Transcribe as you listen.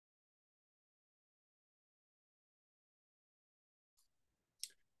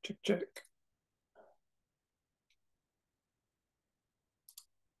Check, check.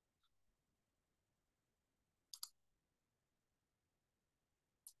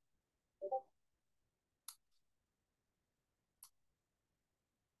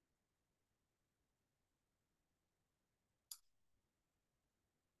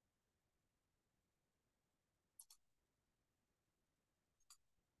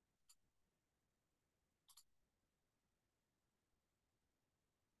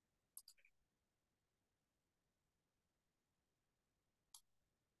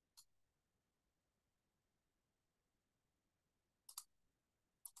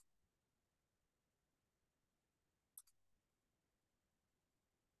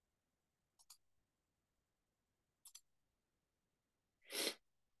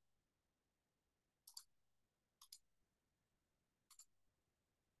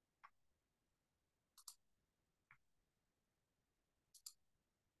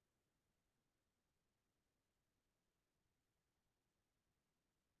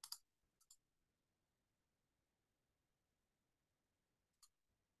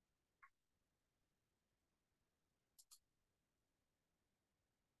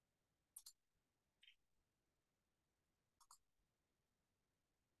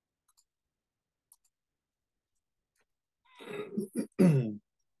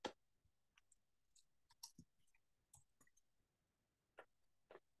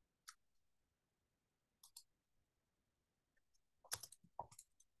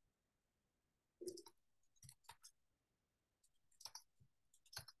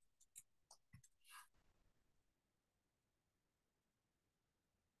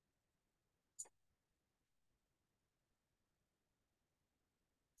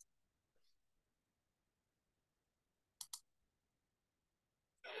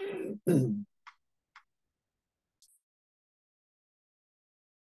 For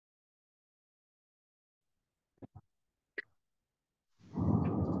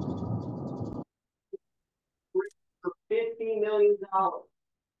 $50 million.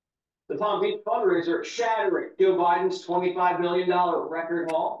 The Palm Beach fundraiser shattering Joe Biden's $25 million record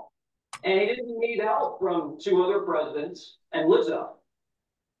haul. And he didn't need help from two other presidents and Lizzo.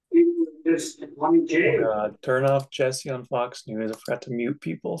 He was just one Oh J. God, turn off Jesse on Fox News. I forgot to mute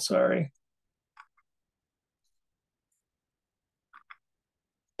people. Sorry.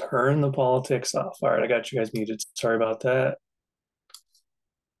 Turn the politics off. All right, I got you guys muted. Sorry about that.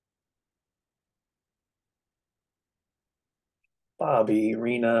 Bobby,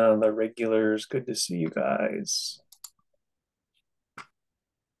 Rena, the regulars. Good to see you guys.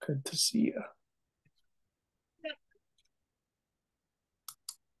 Good to see you.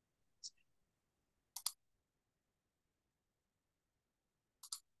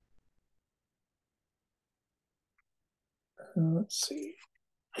 Let's see.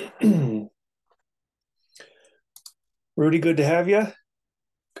 Rudy, good to have you.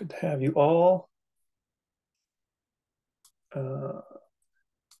 Good to have you all. I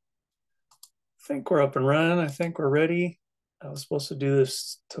think we're up and running. I think we're ready. I was supposed to do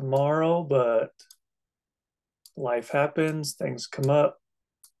this tomorrow, but life happens, things come up,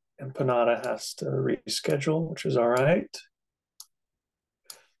 and Panada has to reschedule, which is all right.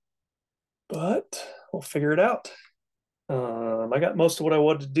 But we'll figure it out. I got most of what I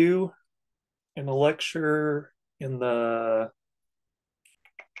wanted to do in the lecture, in the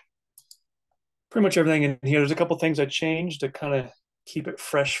pretty much everything in here. There's a couple things I changed to kind of keep it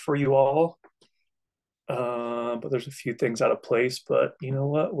fresh for you all. But there's a few things out of place. But you know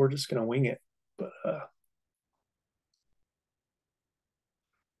what? We're just gonna wing it. But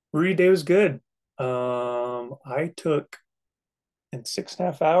Rudy Day was good. I took in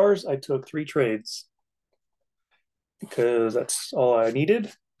 6.5 hours. I took 3 trades because that's all I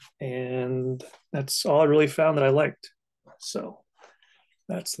needed, and that's all I really found that I liked. So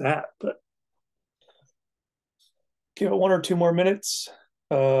that's that. But give it 1 or 2 more minutes.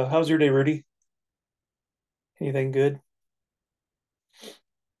 How's your day, Rudy? Anything good?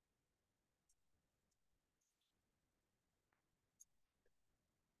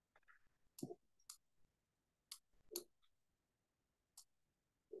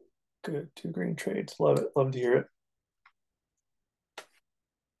 Good. 2 green trades. Love it. Love to hear it.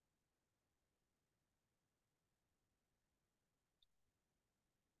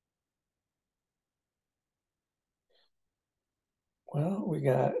 Well, we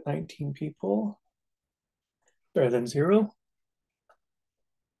got 19 people. Better than zero.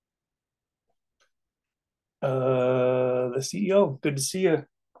 The CEO. Good to see you.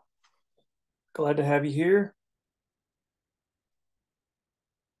 Glad to have you here.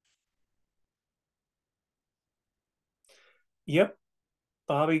 Yep.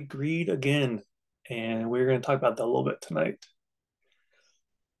 Bobby Greed again, and we're going to talk about that a little bit tonight.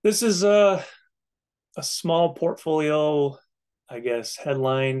 This is a small portfolio, I guess,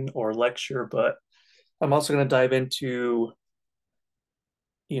 headline or lecture, but I'm also going to dive into,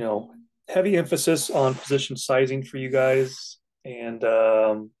 you know, heavy emphasis on position sizing for you guys, and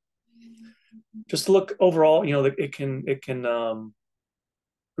just look overall. It can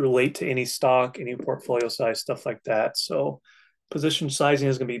relate to any stock, any portfolio size, stuff like that. So, position sizing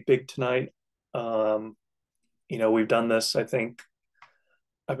is going to be big tonight. Um, we've done this. I think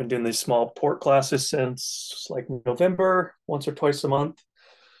I've been doing these small port classes since like November, once or twice a month.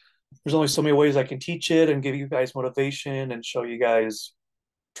 There's only so many ways I can teach it and give you guys motivation and show you guys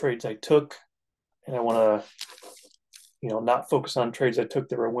trades I took. And I want to, not focus on trades I took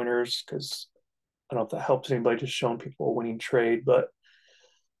that were winners because I don't know if that helps anybody, just showing people a winning trade, but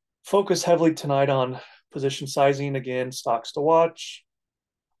focus heavily tonight on position sizing again, stocks to watch.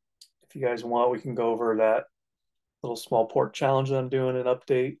 If you guys want, we can go over that little small port challenge that I'm doing an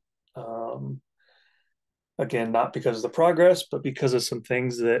update. Um, Again, not because of the progress, but because of some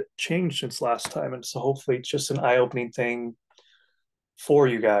things that changed since last time. And so hopefully it's just an eye-opening thing for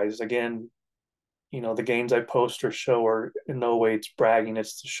you guys. Again, the gains I post or show are in no way it's bragging.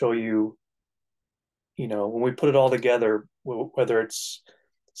 It's to show you, when we put it all together, whether it's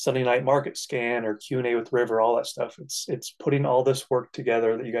Sunday night market scan or Q&A with River, all that stuff, it's putting all this work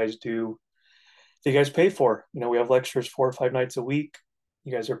together that you guys do, that you guys pay for. We have lectures 4 or 5 nights a week.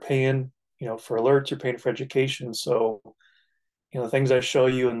 You guys are paying, for alerts, you're paying for education. So, the things I show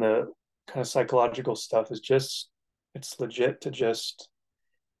you and the kind of psychological stuff is just, it's legit to just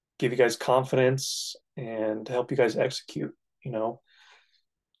give you guys confidence and to help you guys execute. You know,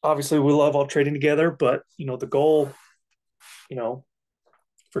 Obviously we love all trading together, but the goal, you know,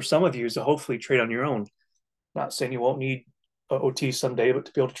 for some of you is to hopefully trade on your own. Not saying you won't need a OT someday, but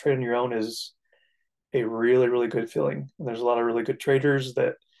to be able to trade on your own is a really, really good feeling. And there's a lot of really good traders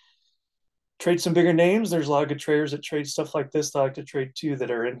that trade some bigger names. There's a lot of good traders that trade stuff like this that I like to trade too, that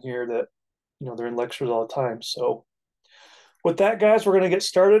are in here that, they're in lectures all the time. So with that, guys, we're going to get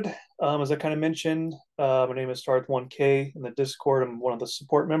started. As I kind of mentioned, my name is Startedwith in the Discord. I'm one of the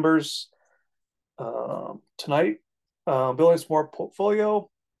support members. Tonight, building a smart portfolio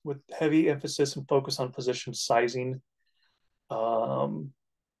with heavy emphasis and focus on position sizing. Um,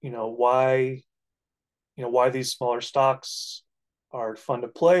 why why these smaller stocks are fun to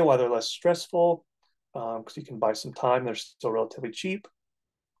play, why they're less stressful, because you can buy some time. They're still relatively cheap.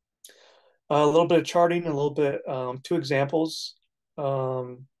 A little bit of charting, a little bit, two examples.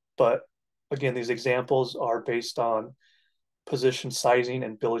 But again, these examples are based on position sizing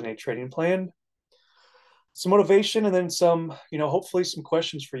and building a trading plan. Some motivation, and then some, hopefully some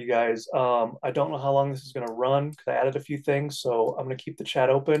questions for you guys. I don't know how long this is going to run because I added a few things, so I'm going to keep the chat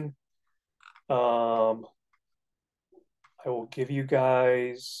open. I will give you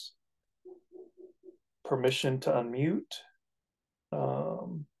guys permission to unmute.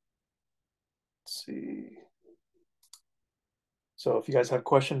 Let's see. So if you guys have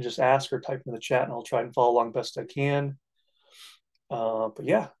questions, just ask or type in the chat, and I'll try and follow along best I can. But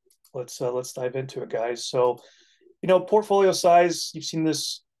yeah, let's dive into it, guys. So, portfolio size. You've seen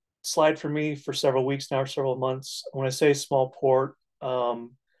this slide for me for several weeks now, or several months. When I say small port,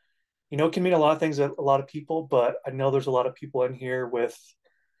 it can mean a lot of things to a lot of people, but I know there's a lot of people in here with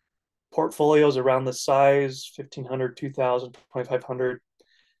portfolios around the size 1,500, 2,000, 2,500.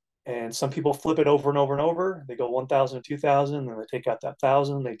 And some people flip it over and over and over. They go 1,000 to 2,000, and then they take out that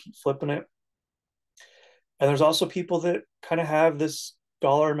 1,000. They keep flipping it. And there's also people that kind of have this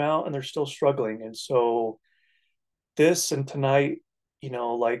dollar amount and they're still struggling. And so this and tonight,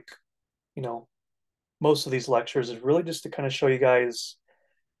 like, you know, most of these lectures is really just to kind of show you guys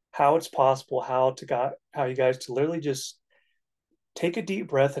how it's possible, how you guys to literally just take a deep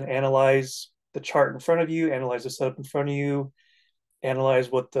breath and analyze the chart in front of you, analyze the setup in front of you, analyze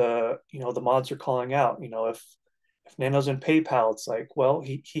what the mods are calling out. If Nano's in PayPal, it's like, well,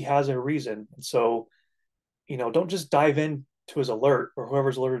 he has a reason. And so, don't just dive in to his alert or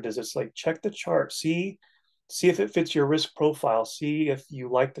whoever's alerted is. It's like, check the chart, see if it fits your risk profile, see if you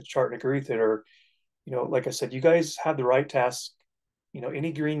like the chart and agree with it. Or, like I said, you guys have the right to ask,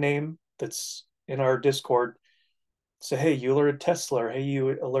 any green name that's in our Discord, say, hey, you alerted Tesla, or hey,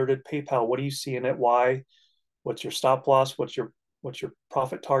 you alerted PayPal. What do you see in it? Why? What's your stop loss? What's your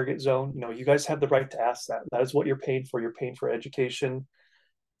profit target zone? You guys have the right to ask that. That is what you're paying for. You're paying for education.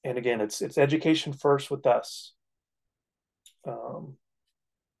 And again, it's education first with us,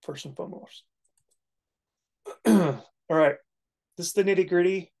 first and foremost. All right, this is the nitty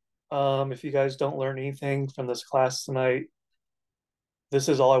gritty. If you guys don't learn anything from this class tonight, this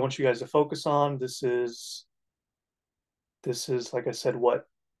is all I want you guys to focus on. This is like I said, what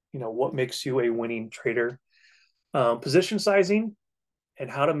makes you a winning trader. Position sizing and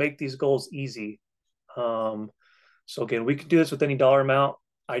how to make these goals easy. Um, so again, we could do this with any dollar amount.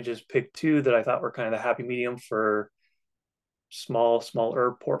 I just picked two that I thought were kind of the happy medium for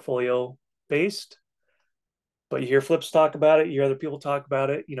smaller portfolio based. But you hear flips talk about it, you hear other people talk about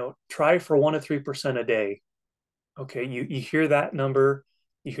it. Try for 1 to 3% a day. Okay, you hear that number,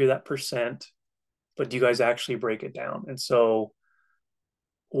 you hear that percent, but do you guys actually break it down? And so,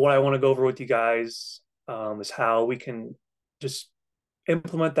 what I want to go over with you guys is how we can just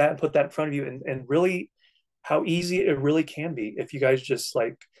implement that and put that in front of you, and really how easy it really can be if you guys just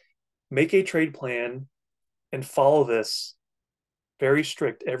like make a trade plan and follow this very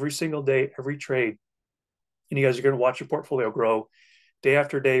strict every single day, every trade. And you guys are going to watch your portfolio grow day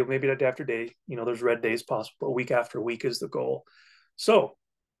after day, maybe not day after day. There's red days possible, but week after week is the goal. So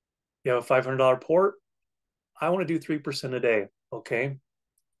you have a $500 port. I want to do 3% a day. Okay.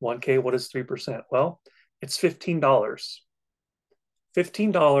 1K, what is 3%? Well, it's $15.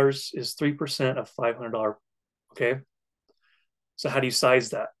 $15 is 3% of $500. Okay. So how do you size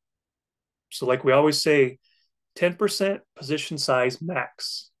that? So, like we always say, 10% position size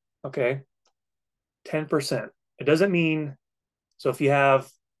max. Okay. 10%. It doesn't mean, so if you have,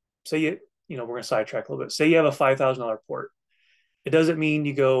 say we're going to sidetrack a little bit. Say you have a $5,000 port. It doesn't mean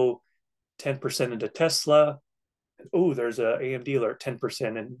you go 10% into Tesla. Oh, there's a AMD alert,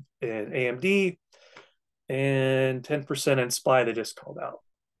 10% in AMD and 10% in SPY they just called out.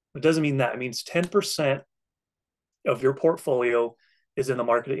 It doesn't mean that. It means 10% of your portfolio is in the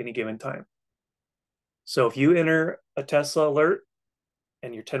market at any given time. So if you enter a Tesla alert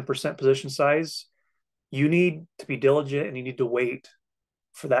and your 10% position size, you need to be diligent and you need to wait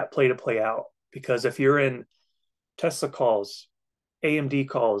for that play to play out. Because if you're in Tesla calls, AMD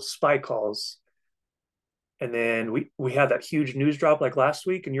calls, SPY calls, and then we had that huge news drop like last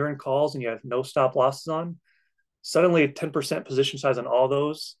week, and you're in calls and you have no stop losses on, suddenly a 10% position size on all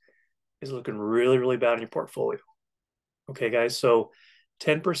those is looking really, really bad in your portfolio. Okay, guys. So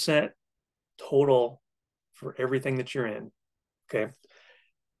 10% total for everything that you're in. Okay.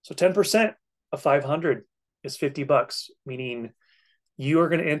 So 10% of 500 is $50, meaning you are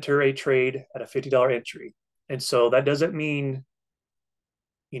going to enter a trade at a $50 entry. And so that doesn't mean,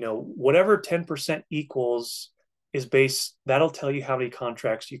 whatever 10% equals is based, that'll tell you how many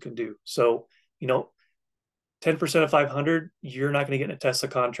contracts you can do. So, 10% of 500, you're not going to get in a Tesla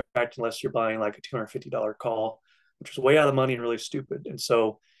contract unless you're buying like a $250 call, which is way out of the money and really stupid. And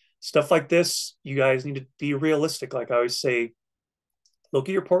so, stuff like this, you guys need to be realistic. Like I always say, look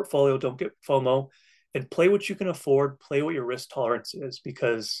at your portfolio, don't get FOMO, and play what you can afford, play what your risk tolerance is.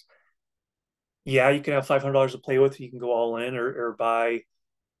 Because, yeah, you can have $500 to play with, you can go all in or buy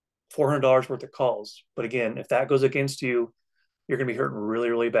 $400 worth of calls. But again, if that goes against you, you're going to be hurting really,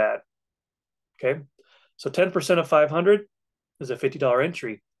 really bad. Okay. So 10% of 500 is a $50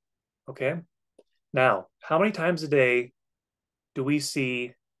 entry. Okay. Now, how many times a day do we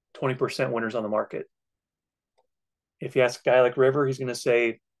see 20% winners on the market? If you ask a guy like River, he's going to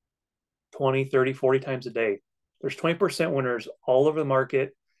say 20, 30, 40 times a day. There's 20% winners all over the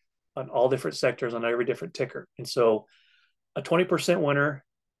market on all different sectors on every different ticker. And so a 20% winner,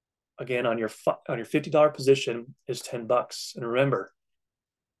 again, on your $50 position is $10. And remember,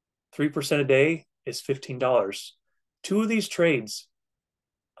 3% a day is $15. Two of these trades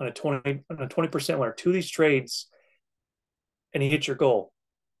on a 20% winner, two of these trades, and you hit your goal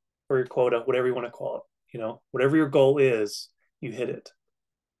or your quota, whatever you want to call it. Whatever your goal is, you hit it.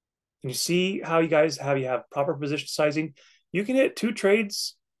 And you see how you have proper position sizing. You can hit two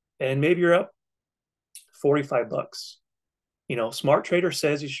trades and maybe you're up $45. Smart trader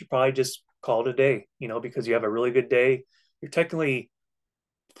says you should probably just call it a day, because you have a really good day. You're technically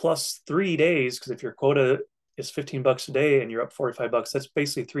plus 3 days, because if your quota is $15 a day and you're up $45, that's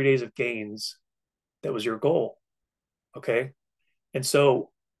basically 3 days of gains. That was your goal. Okay. And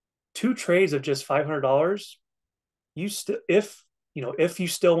so two trades of just $500, if you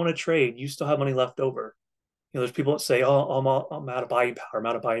still want to trade, you still have money left over. There's people that say, oh, I'm out of buying power. I'm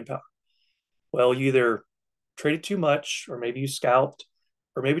out of buying power. Well, you either traded too much, or maybe you scalped,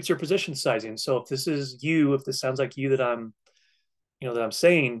 or maybe it's your position sizing. So if this sounds like you that I'm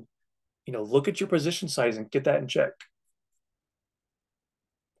saying, look at your position sizing, get that in check.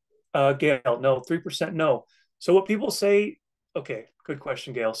 Gail, no, 3%, no. So what people say, okay, good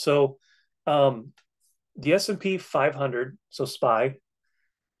question, Gail. So the S&P 500, so SPY,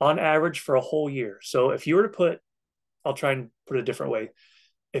 on average for a whole year. So if you were to I'll try and put it a different way.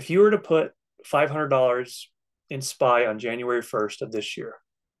 If you were to put $500 in SPY on January 1st of this year.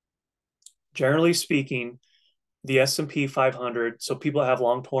 Generally speaking, the S&P 500, so people have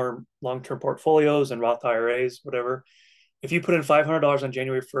long-term portfolios and Roth IRAs, whatever. If you put in $500 on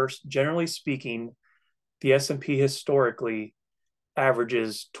January 1st, generally speaking, the S&P historically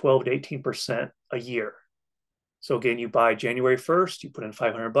averages 12 to 18% a year. So again, you buy January 1st, you put in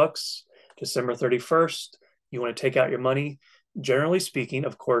 $500, December 31st, you want to take out your money. Generally speaking,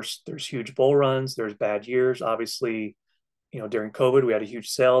 of course, there's huge bull runs, there's bad years. Obviously, during COVID, we had a huge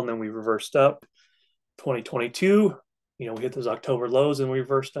sell and then we reversed up. 2022, we hit those October lows and we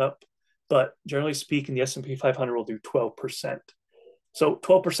reversed up. But generally speaking, the S&P 500 will do 12%. So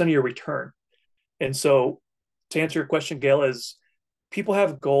 12% of your return. And so to answer your question, Gail, is people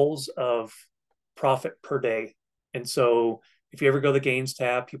have goals of profit per day. And so if you ever go to the gains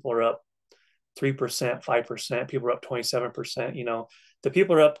tab, people are up 3%, 5%, people are up 27%. The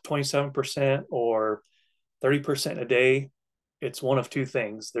people are up 27% or 30% a day. It's one of two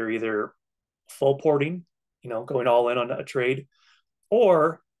things. They're either full porting, going all in on a trade,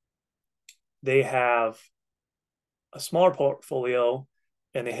 or they have a smaller portfolio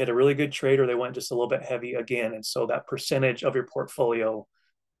and they hit a really good trade or they went just a little bit heavy again. And so that percentage of your portfolio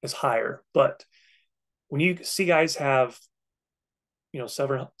is higher. But when you see guys have,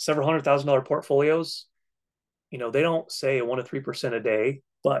 several $100,000 portfolios, they don't say 1 to 3% a day.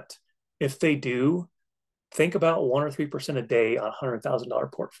 But if they do, think about 1 or 3% a day on a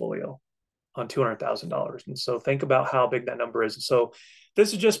 $100,000 portfolio on $200,000. And so think about how big that number is. And so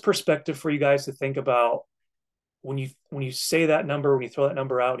this is just perspective for you guys to think about when you say that number, when you throw that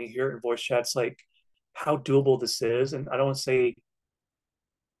number out and you hear it in voice chats, like how doable this is. And I don't want to say,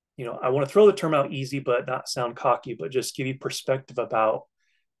 I want to throw the term out easy, but not sound cocky, but just give you perspective about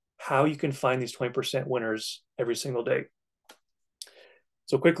how you can find these 20% winners every single day.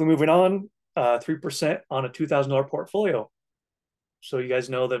 So quickly moving on, 3% on a $2,000 portfolio. So you guys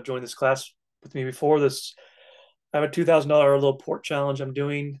know that have joined this class with me before. I have a $2,000 little port challenge I'm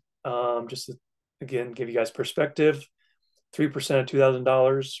doing, just to, again, give you guys perspective. 3% of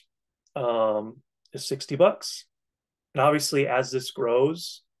 $2,000 is $60. And obviously, as this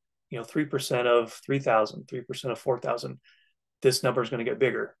grows, 3% of 3,000, 3% of 4,000, this number is going to get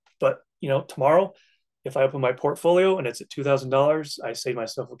bigger. But, tomorrow, if I open my portfolio and it's at $2,000, I say to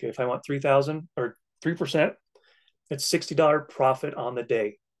myself, okay, if I want 3,000 or 3%, it's $60 profit on the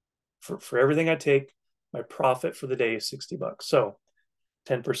day. For everything I take, my profit for the day is $60. So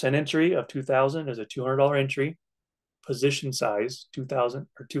 10% entry of 2,000 is a $200 entry. Position size 2,000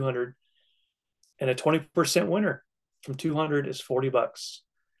 or 200, and a 20% winner from 200 is $40.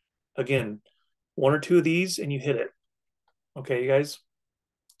 Again, 1 or 2 of these and you hit it. Okay, you guys.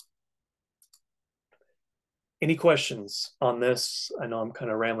 Any questions on this? I know I'm kind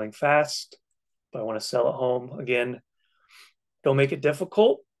of rambling fast, but I want to sell it home. Again, don't make it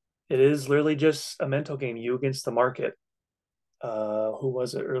difficult. It is literally just a mental game, you against the market. Who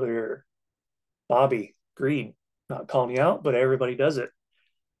was it earlier? Bobby Green, not calling you out, but everybody does it.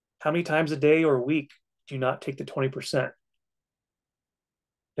 How many times a day or a week do you not take the 20%?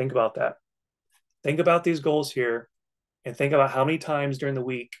 Think about that. Think about these goals here and think about how many times during the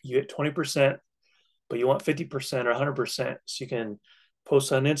week you hit 20%, but you want 50% or 100%. So you can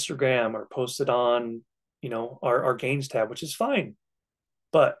post on Instagram or post it on, our gains tab, which is fine.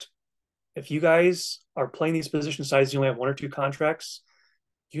 But if you guys are playing these position sizes, you only have 1 or 2 contracts,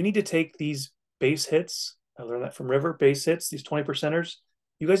 you need to take these base hits. I learned that from River, base hits, these 20%ers.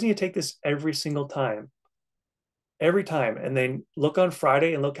 You guys need to take this every single time. Every time. And then look on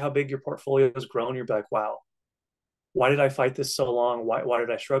Friday and look how big your portfolio has grown. You'll be like, wow, why did I fight this so long? Why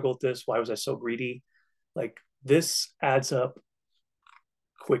did I struggle with this? Why was I so greedy? Like, this adds up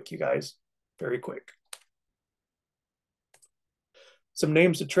quick, you guys. Very quick. Some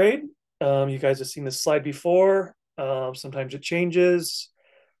names to trade. You guys have seen this slide before. Sometimes it changes.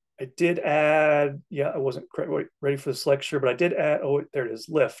 I did add, I wasn't ready for this lecture, but I did add, there it is,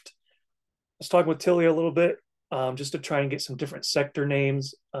 Lyft. I was talking with Tilly a little bit, just to try and get some different sector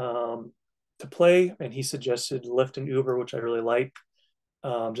names to play. And he suggested Lyft and Uber, which I really like.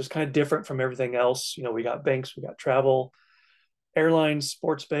 Just kind of different from everything else. We got banks, we got travel, airlines,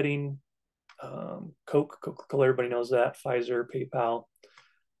 sports betting, Coca-Cola, everybody knows that, Pfizer, PayPal.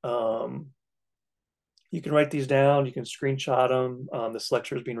 You can write these down, you can screenshot them. This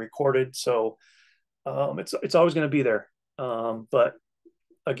lecture is being recorded, so it's always going to be there. But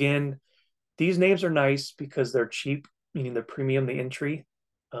again, these names are nice because they're cheap, meaning they're premium, the entry.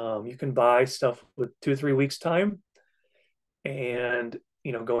 You can buy stuff with 2-3 weeks time. And,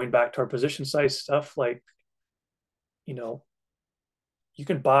 going back to our position size stuff, like, you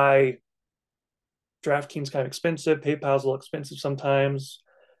can buy DraftKings kind of expensive. PayPal's a little expensive sometimes.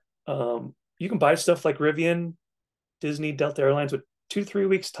 You can buy stuff like Rivian, Disney, Delta Airlines with 2 3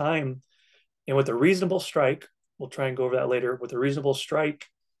 weeks time, and with a reasonable strike. We'll try and go over that later. With a reasonable strike,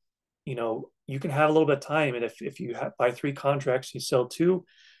 you can have a little bit of time. And if you buy 3 contracts, you sell two,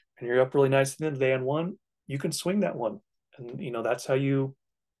 and you're up really nice at the end of the day on one, you can swing that one. And that's how you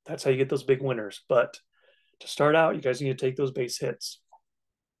get those big winners. But to start out, you guys need to take those base hits.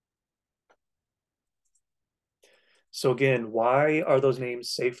 So again, why are those names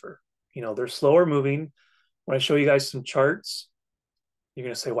safer? They're slower moving. When I show you guys some charts, you're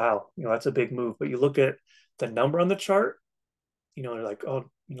going to say, wow, that's a big move. But you look at the number on the chart, they're like, oh,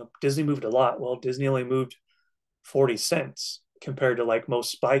 Disney moved a lot. Well, Disney only moved 40 cents compared to like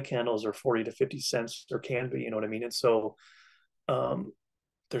most SPY candles are 40 to 50 cents or can be, you know what I mean? And so um,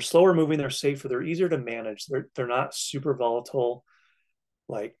 they're slower moving, they're safer, they're easier to manage. They're not super volatile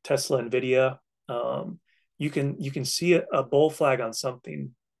like Tesla, Nvidia. Um, you can see a bull flag on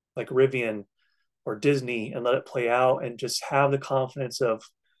something like Rivian or Disney and let it play out and just have the confidence of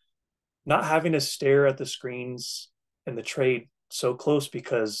not having to stare at the screens and the trade so close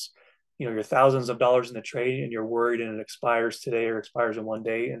because you're thousands of dollars in the trade and you're worried and it expires today or expires in one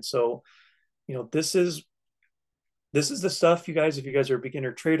day. And so, this is the stuff, you guys, if you guys are a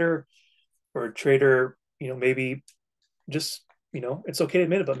beginner trader or a trader, maybe just, it's okay to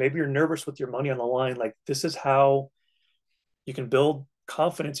admit it, but maybe you're nervous with your money on the line. Like this is how you can build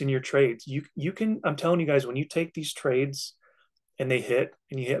confidence in your trades. You can, I'm telling you guys, when you take these trades and they hit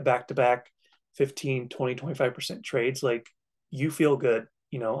and you hit back to back 15, 20, 25% trades, like you feel good.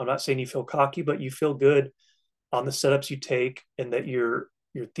 I'm not saying you feel cocky, but you feel good on the setups you take and that your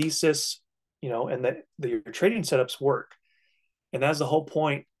thesis, and that your trading setups work. And that's the whole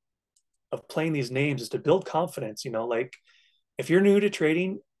point of playing these names is to build confidence. Like if you're new to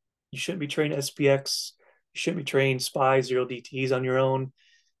trading, you shouldn't be trading SPX. You shouldn't be trading SPY 0DTs on your own.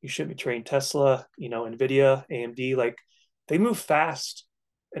 You shouldn't be trading Tesla, Nvidia, AMD. Like they move fast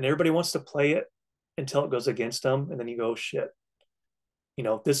and everybody wants to play it until it goes against them. And then you go, shit,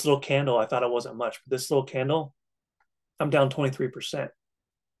 this little candle, I thought it wasn't much, but this little candle, I'm down 23%.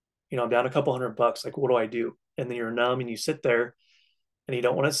 I'm down a couple $100. Like, what do I do? And then you're numb and you sit there and you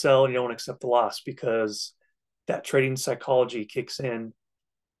don't want to sell and you don't want to accept the loss because that trading psychology kicks in and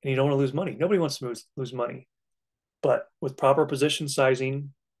you don't want to lose money. Nobody wants to lose money. But with proper position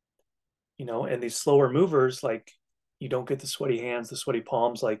sizing, and these slower movers, like you don't get the sweaty hands, the sweaty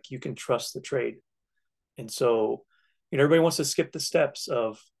palms, like you can trust the trade. And so, everybody wants to skip the steps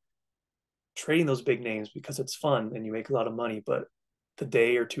of trading those big names because it's fun and you make a lot of money. But the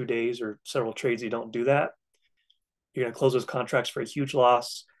day or 2 days or several trades, you don't do that. You're going to close those contracts for a huge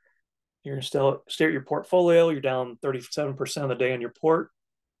loss. You're going to still stare at your portfolio. You're down 37% of the day on your port,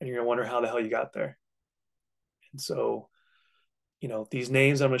 and you're going to wonder how the hell you got there. And so, these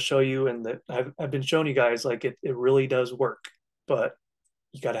names I'm going to show you and that I've been showing you guys, like it really does work, but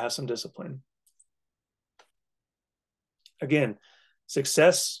you got to have some discipline. Again,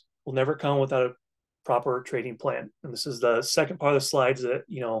 success will never come without a proper trading plan. And this is the second part of the slides that,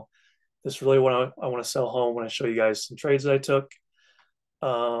 this is really what I want to sell home when I show you guys some trades that I took.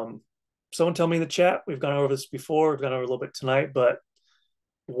 Someone tell me in the chat, we've gone over this before, we've gone over a little bit tonight, but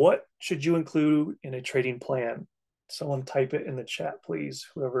what should you include in a trading plan? Someone type it in the chat, please.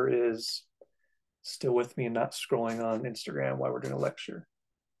 Whoever is still with me and not scrolling on Instagram while we're doing a lecture.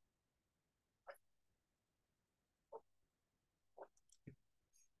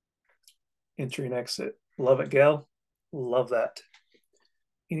 Entry and exit. Love it, Gail. Love that.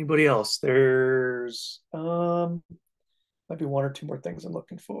 Anybody else? There's might be one or two more things I'm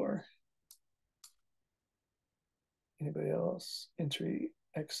looking for. Anybody else? Entry,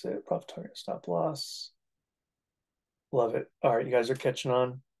 exit, profit target, stop loss. Love it. All right, you guys are catching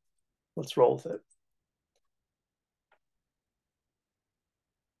on. Let's roll with it.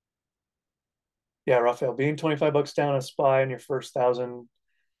 Yeah, Raphael, being 25 bucks down a SPY on your first 1,000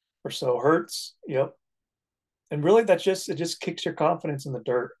 or so hurts. Yep. And really it just kicks your confidence in the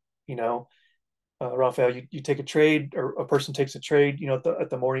dirt, Raphael, you take a trade or a person takes a trade, at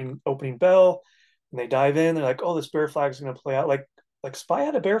the morning opening bell and they dive in, they're like, oh, this bear flag is going to play out. Like SPY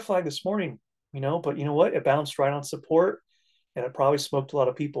had a bear flag this morning, but you know what? It bounced right on support and it probably smoked a lot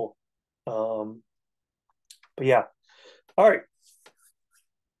of people. But yeah. All right.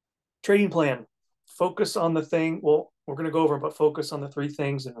 Trading plan. Focus on the thing. Well, we're going to go over, but focus on the 3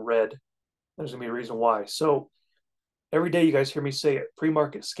 things in red. There's going to be a reason why. So every day you guys hear me say it,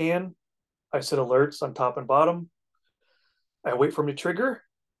 pre-market scan. I set alerts on top and bottom. I wait for them to trigger,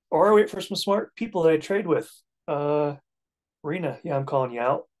 or I wait for some smart people that I trade with. Rena, yeah, I'm calling you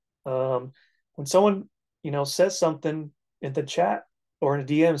out. when someone, says something in the chat or in a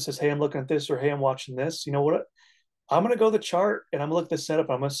DM and says, hey, I'm looking at this, or hey, I'm watching this, you know what? I'm going to go to the chart and I'm going to look at the setup.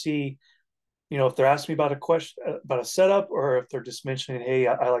 I'm going to see, if they're asking me about a question about a setup, or if they're just mentioning, hey,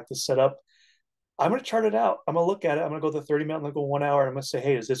 I like this setup, I'm going to chart it out. I'm going to look at it. I'm going to go to the 30 minute, I'm going to go 1 hour. And I'm going to say,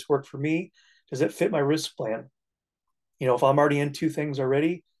 hey, does this work for me? Does it fit my risk plan? If I'm already in two things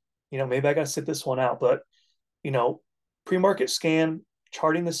already, maybe I got to sit this one out. But, you know, pre-market scan,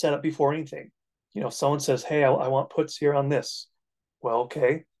 charting the setup before anything. If someone says, hey, I want puts here on this. Well,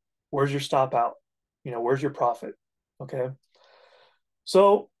 okay, where's your stop out? Where's your profit? Okay.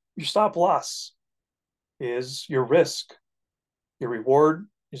 So your stop loss is your risk. Your reward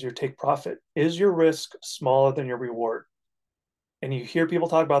is your take profit. Is your risk smaller than your reward? And you hear people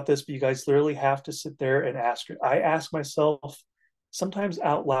talk about this, but you guys literally have to sit there and ask. I ask myself sometimes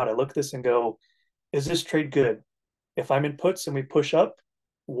out loud, I look at this and go, is this trade good? If I'm in puts and we push up,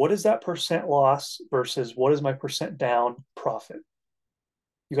 what is that percent loss versus what is my percent down profit?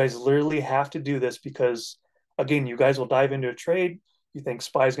 You guys literally have to do this because, again, you guys will dive into a trade. You think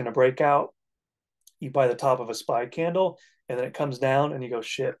SPY is going to break out. You buy the top of a SPY candle, and then it comes down, and you go,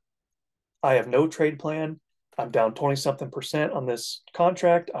 shit, I have no trade plan. I'm down 20 something percent on this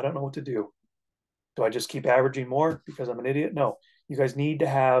contract. I don't know what to do. Do I just keep averaging more because I'm an idiot? No, you guys need to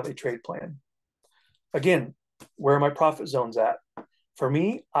have a trade plan. Again, where are my profit zones at? For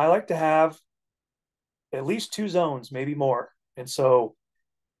me, I like to have at least two zones, maybe more. And so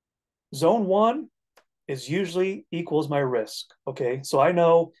zone one is usually equals my risk. Okay. So I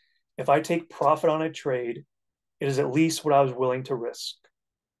know if I take profit on a trade, it is at least what I was willing to risk.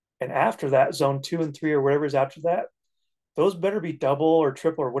 And after that, zone 2 and 3 or whatever is after that, those better be double or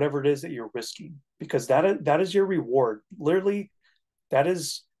triple or whatever it is that you're risking, because that is your reward. Literally, that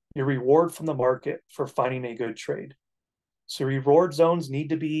is your reward from the market for finding a good trade. So reward zones need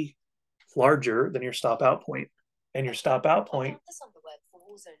to be larger than your stop out point. And your stop out point.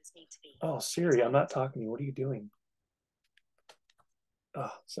 Oh, Siri, I'm not talking to you. What are you doing?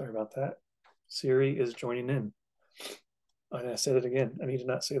 Oh, sorry about that. Siri is joining in. And I said it again. I need to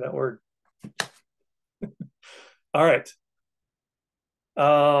not say that word. All right.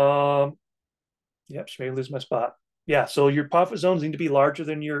 Yep, she may lose my spot. Yeah, so your profit zones need to be larger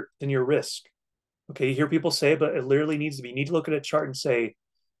than your risk. Okay, you hear people say, but it literally needs to be. You need to look at a chart and say,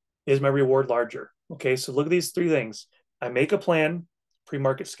 is my reward larger? Okay, so look at these three things. I make a plan,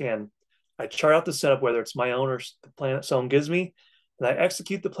 pre-market scan. I chart out the setup, whether it's my own or the plan that someone gives me, and I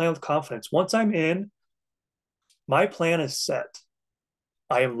execute the plan with confidence. Once I'm in, my plan is set.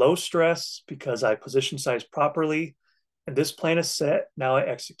 I am low stress because I position size properly, and this plan is set. Now I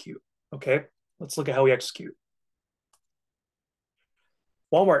execute. Okay, let's look at how we execute.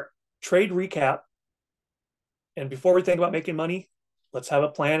 Walmart trade recap. And before we think about making money, let's have a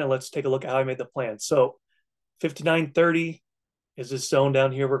plan and let's take a look at how I made the plan. So 59.30 is this zone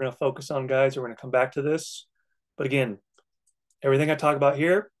down here we're going to focus on, guys. We're going to come back to this. But again, everything I talk about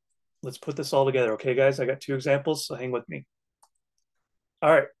here, let's put this all together. Okay, guys, I got two examples, so hang with me.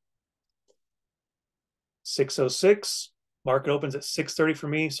 All right. 6:06, market opens at 6:30 for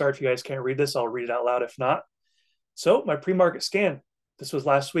me. Sorry if you guys can't read this. I'll read it out loud if not. So my pre-market scan, this was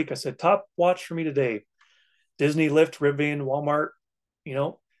last week. I said, top watch for me today. Disney, Lyft, Rivian, Walmart,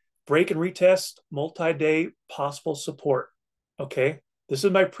 break and retest, multi-day possible support. Okay. This is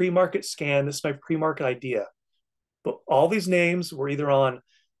my pre-market scan. This is my pre-market idea. But all these names were either on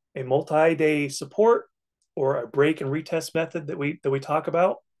a multi-day support or a break and retest method that we talk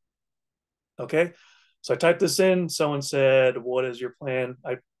about. Okay. So I typed this in. Someone said, what is your plan?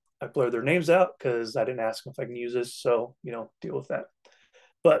 I blurred their names out because I didn't ask them if I can use this. So, deal with that.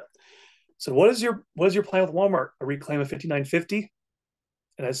 But so what is your plan with Walmart? A reclaim of 59.50?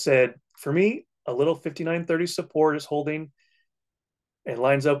 And I said, for me, a little 59.30 support is holding and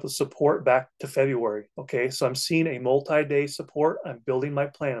lines up with support back to February. Okay, so I'm seeing a multi-day support. I'm building my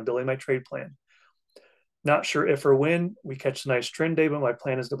plan. I'm building my trade plan. Not sure if or when we catch a nice trend day, but my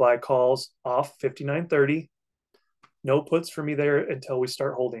plan is to buy calls off 59.30. No puts for me there until we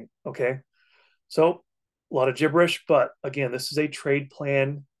start holding. Okay, so a lot of gibberish, but again, this is a trade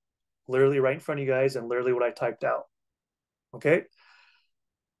plan literally right in front of you guys and literally what I typed out. Okay.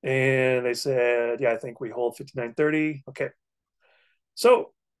 And they said, yeah, I think we hold 59.30. Okay.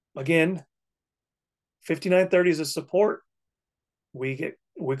 So again, 59.30 is a support. We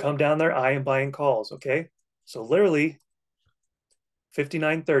come down there. I am buying calls. Okay. So literally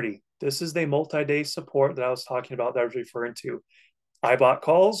 59.30. This is the multi-day support that I was talking about that I was referring to. I bought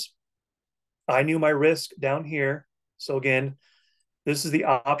calls. I knew my risk down here. So again, this is the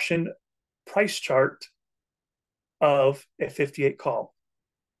option price chart of a 58 call.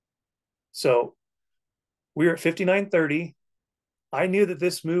 So we were at 59.30. I knew that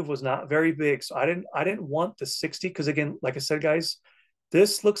this move was not very big, so I didn't want the 60 because again, like I said, guys,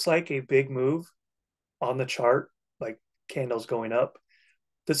 this looks like a big move on the chart, like candles going up.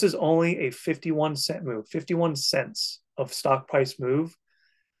 This is only a 51-cent move, 51 cents of stock price move.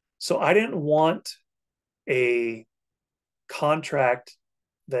 So I didn't want a contract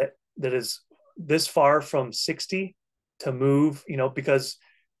that is this far from 60 to move, because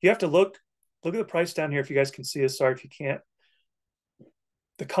you have to look at the price down here if you guys can see this. Sorry if you can't.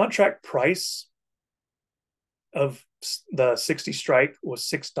 The contract price of the 60 strike was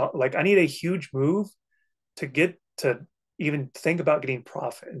 $6. Like I need a huge move to get to even think about getting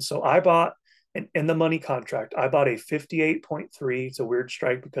profit. And so I bought an in the money contract. I bought a 58.3. It's a weird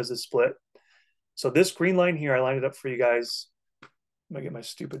strike because of the split. So this green line here, I lined it up for you guys. I'm gonna get my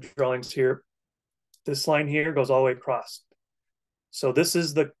stupid drawings here. This line here goes all the way across. So this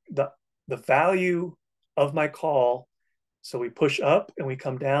is the value of my call. So we push up and we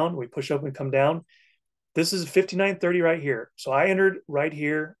come down, we push up and come down. This is 59.30 right here. So I entered right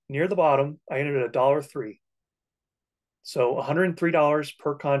here near the bottom. I entered at $1.03. So $103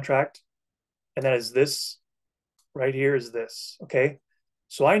 per contract. And that is this right here is this. Okay.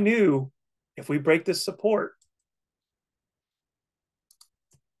 So I knew if we break this support,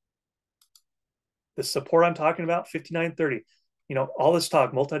 the support I'm talking about, 59.30, all this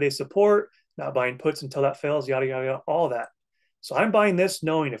talk, multi-day support, not buying puts until that fails, yada, yada, yada, all that. So I'm buying this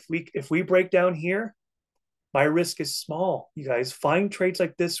knowing if we break down here, my risk is small. You guys find trades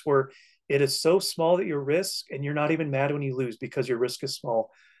like this where it is so small that your risk and you're not even mad when you lose because your risk is small.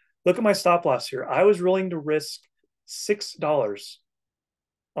 Look at my stop loss here. I was willing to risk $6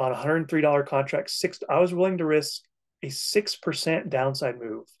 on a $103 contract. I was willing to risk a 6% downside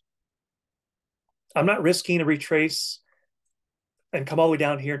move. I'm not risking a retrace and come all the way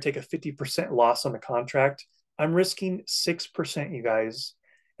down here and take a 50% loss on the contract. I'm risking 6%, you guys.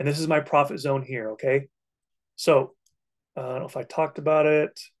 And this is my profit zone here, okay? So I don't know if I talked about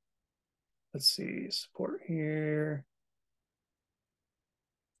it. Let's see, support here.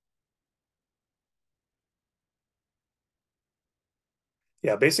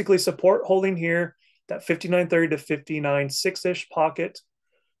 Yeah, basically support holding here, that 59.30 to 59.6-ish pocket.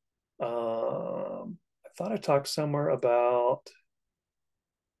 I thought I talked somewhere about,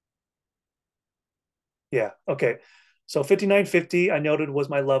 yeah, okay. So 59.50 I noted was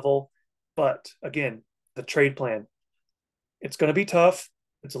my level, but again, the trade plan, it's going to be tough.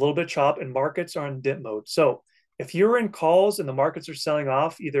 It's a little bit chop and markets are in dip mode. So if you're in calls and the markets are selling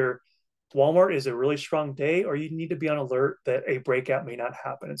off, either Walmart is a really strong day or you need to be on alert that a breakout may not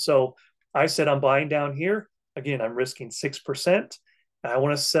happen. And so I said, I'm buying down here. Again, I'm risking 6%. And I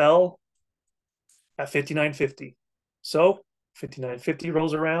want to sell at 59.50. So 59.50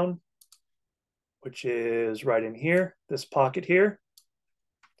 rolls around, which is right in here, this pocket here.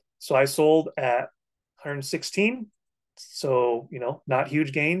 So I sold at 116. So, not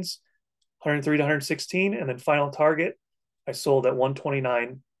huge gains, 103 to 116. And then final target, I sold at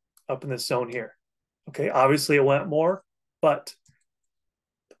 129 up in this zone here. Okay, obviously it went more, but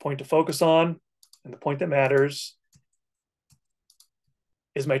the point to focus on and the point that matters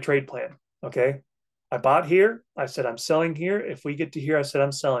is my trade plan. Okay, I bought here. I said I'm selling here. If we get to here, I said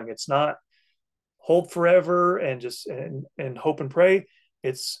I'm selling. It's not hold forever and just and hope and pray.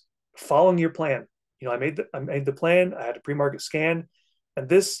 It's following your plan. I made the plan. I had a pre-market scan, and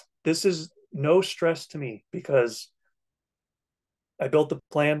this is no stress to me because I built the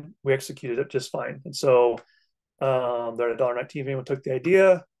plan. We executed it just fine. And so they're at $1.19. If anyone took the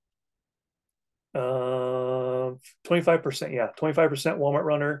idea, 25%, yeah, 25% Walmart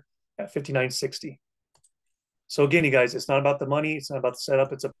runner at 59.60. So again, you guys, it's not about the money. It's not about the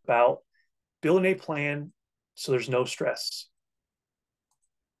setup. It's about building a plan so there's no stress.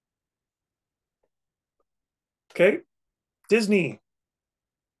 Okay, Disney.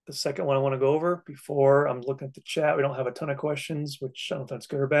 The second one I want to go over before I'm looking at the chat. We don't have a ton of questions, which I don't know if that's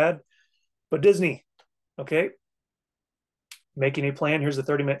good or bad. But Disney, okay. Making a plan. Here's the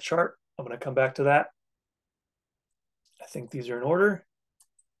 30-minute chart. I'm going to come back to that. I think these are in order.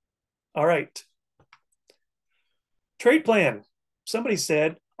 All right. Trade plan. Somebody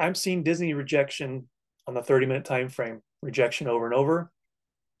said, I'm seeing Disney rejection on the 30-minute time frame. Rejection over and over.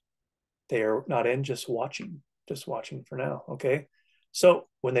 They are not in, just watching for now. Okay. So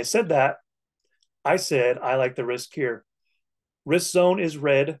when they said that, I said, I like the risk here. Risk zone is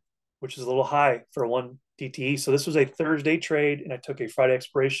red, which is a little high for one DTE. So this was a Thursday trade and I took a Friday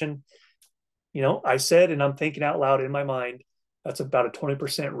expiration. I said, and I'm thinking out loud in my mind, that's about a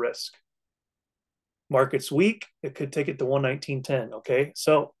 20% risk. Market's weak. It could take it to 119.10. Okay.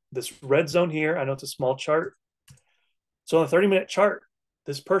 So this red zone here, I know it's a small chart. So on the 30-minute chart,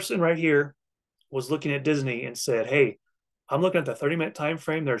 this person right here was looking at Disney and said, hey, I'm looking at the 30-minute time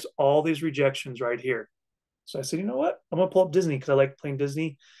frame. There's all these rejections right here. So I said, you know what? I'm gonna pull up Disney because I like playing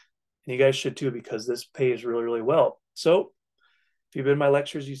Disney, and you guys should too because this pays really, really well. So if you've been in my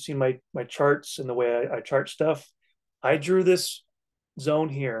lectures, you've seen my charts and the way I chart stuff. I drew this zone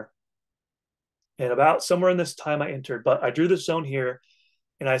here, and about somewhere in this time I entered, but I drew this zone here,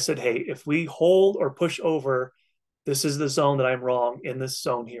 and I said, hey, if we hold or push over, this is the zone that I'm wrong in this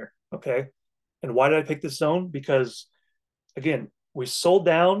zone here. Okay. And why did I pick this zone? Because again, we sold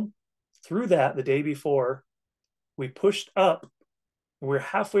down through that the day before. We pushed up, and we're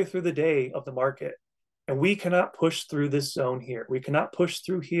halfway through the day of the market. And we cannot push through this zone here. We cannot push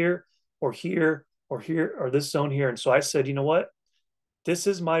through here or here or here or this zone here. And so I said, you know what? This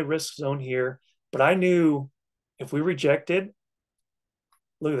is my risk zone here. But I knew if we rejected,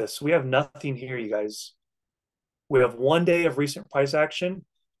 look at this. We have nothing here, you guys. We have 1 day of recent price action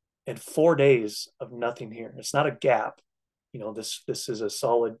and 4 days of nothing here. It's not a gap. This is a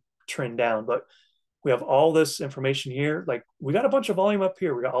solid trend down, but we have all this information here. Like we got a bunch of volume up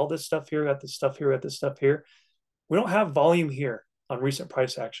here. We got all this stuff here, we got this stuff here, we got this stuff here. We don't have volume here on recent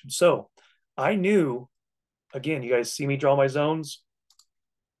price action. So I knew, again, you guys see me draw my zones.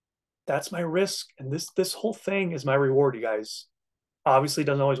 That's my risk. And this whole thing is my reward, you guys. Obviously, it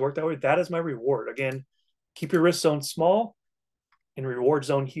doesn't always work that way. That is my reward. Again, keep your risk zone small and reward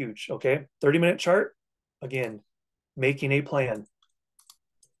zone huge. Okay. 30-minute chart. Again, making a plan.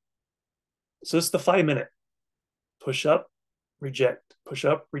 So this is the 5-minute. Push up, reject, push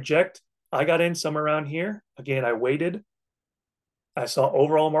up, reject. I got in somewhere around here. Again, I waited. I saw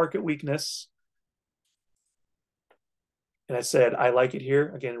overall market weakness. And I said, I like it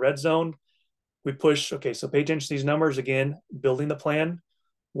here. Again, red zone. We push. Okay, so pay attention to these numbers again. Building the plan.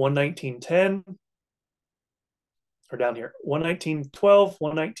 119.10. Or down here. 119.12,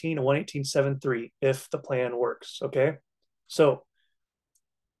 119, and 118.73 if the plan works. Okay. So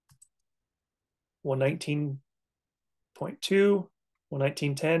 119.2,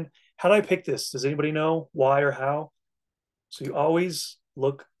 119.10. How do I pick this? Does anybody know why or how? So you always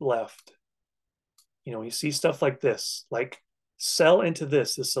look left. You see stuff like this, like sell into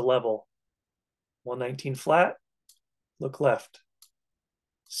this. This is a level. 119 flat, look left.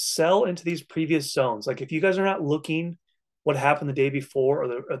 Sell into these previous zones. Like if you guys are not looking what happened the day before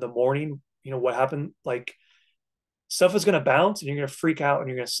or the morning, what happened, like stuff is going to bounce and you're going to freak out and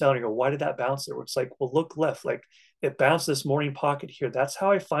you're going to sell and you go, why did that bounce there? It's like, well, look left. Like it bounced this morning pocket here. That's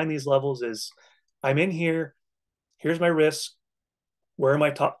how I find these levels is I'm in here. Here's my risk. Where are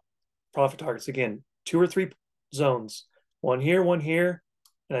my top profit targets? Again, 2 or 3 zones, one here.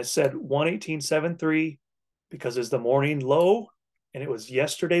 And I said 118.73 because it's the morning low and it was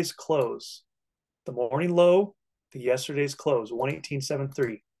yesterday's close. The morning low, the yesterday's close,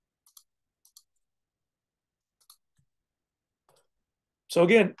 118.73. So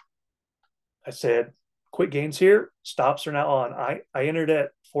again, I said, quick gains here. Stops are now on. I entered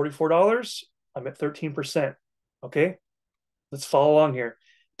at $44. I'm at 13%. Okay. Let's follow along here.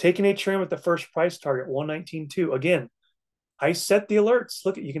 Taking a trim at the first price target, 119.2. Again, I set the alerts.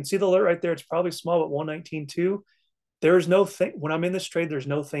 Look, you can see the alert right there. It's probably small, but 119.2. There is no thing when I'm in this trade, there's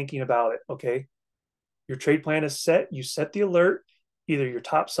no thinking about it. Okay. Your trade plan is set. You set the alert. Either your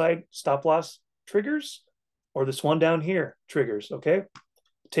top side stop loss triggers or this one down here triggers. Okay.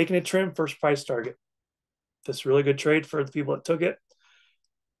 Taking a trim, first price target. This really good trade for the people that took it.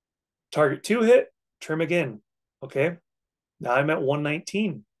 Target 2 hit, trim again. Okay. Now I'm at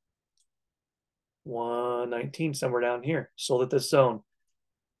 119. 119, somewhere down here. Sold at this zone.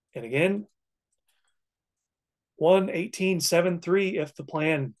 And again, 118.73 if the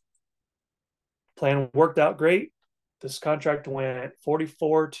plan worked out great. This contract went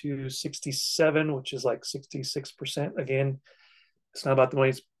 44 to 67, which is like 66%. Again, it's not about the money,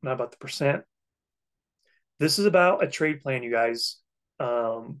 it's not about the percent. This is about a trade plan, you guys.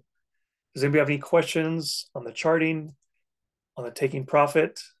 Does anybody have any questions on the charting, on the taking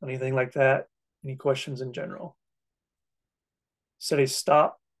profit, anything like that? Any questions in general? Set a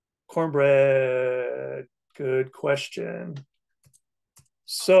stop. Cornbread. Good question.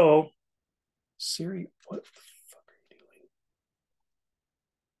 So, Siri, what the fuck are you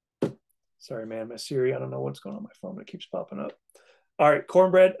doing? Sorry, man, my Siri, I don't know what's going on my phone, but it keeps popping up. All right,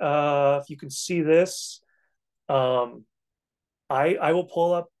 Cornbread, if you can see this, I will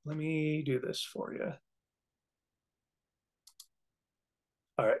pull up. Let me do this for you.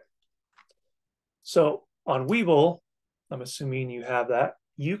 All right. So on Webull, I'm assuming you have that.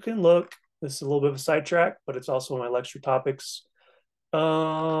 You can look. This is a little bit of a sidetrack, but it's also one of my lecture topics.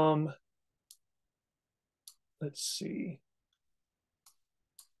 Um, let's see.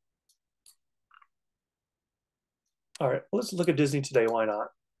 All right, let's look at Disney today. Why not?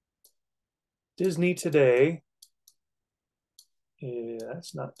 Disney today. Yeah,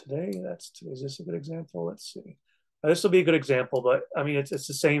 that's not today. Is this a good example? Let's see. This will be a good example, but I mean it's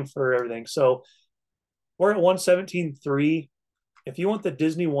the same for everything. So we're at 117.3. If you want the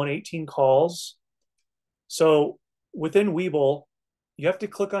Disney 118 calls, so within Webull, you have to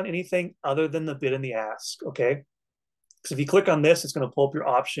click on anything other than the bid and the ask, okay? Because if you click on this, it's going to pull up your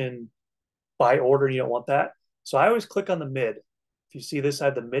option by order, and you don't want that. So I always click on the mid. If you see this, I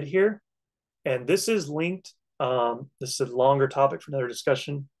have the mid here, and this is linked. This is a longer topic for another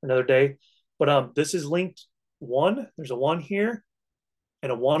discussion, another day. But this is linked one. There's a one here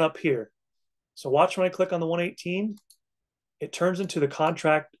and a one up here. So watch when I click on the 118, it turns into the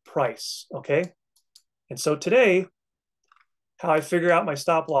contract price, okay? And so today, how I figure out my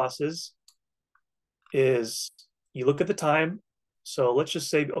stop losses is you look at the time. So let's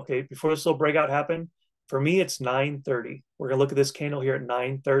just say, okay, before this little breakout happened, for me, it's 9:30. We're gonna look at this candle here at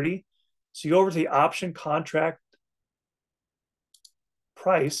 9:30. So you go over to the option contract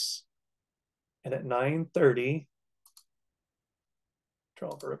price, and at 9:30, draw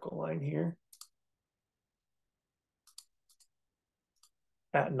a vertical line here.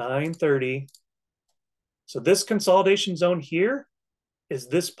 At 9:30, so this consolidation zone here is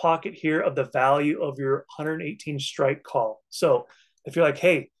this pocket here of the value of your 118 strike call. So if you're like,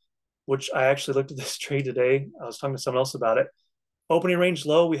 hey, which I actually looked at this trade today, I was talking to someone else about it. Opening range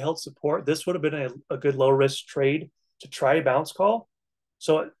low, we held support. This would have been a good low risk trade to try a bounce call.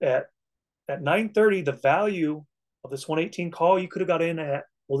 So at 9:30, the value of this 118 call, you could have got in at,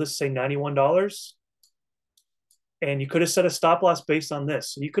 we'll just say $91. And you could have set a stop loss based on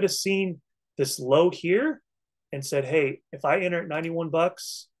this. So you could have seen this low here and said, hey, if I enter at 91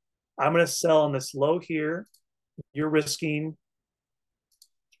 bucks, I'm going to sell on this low here. You're risking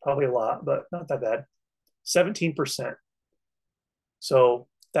probably a lot, but not that bad, 17%. So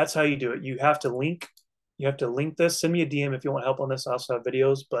that's how you do it. You have to link this. Send me a DM if you want help on this. I also have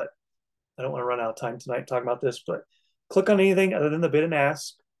videos, but I don't want to run out of time tonight talking about this. But click on anything other than the bid and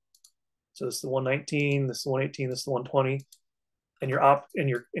ask. So this is the 119, this is the 118, this is the 120,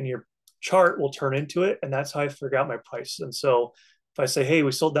 and your chart will turn into it, and that's how I figure out my price. And so if I say, hey,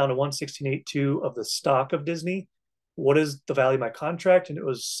 we sold down to 116.82 of the stock of Disney, what is the value of my contract? And it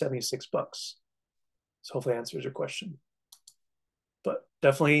was 76 bucks. So hopefully that answers your question. But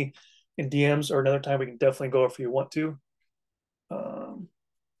definitely in DMs or another time, we can definitely go if you want to.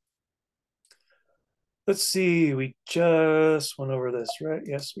 Let's see, we just went over this, right?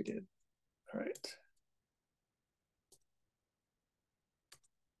 Yes, we did. All right.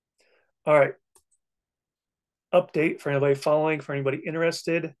 All right. Update for anybody following, for anybody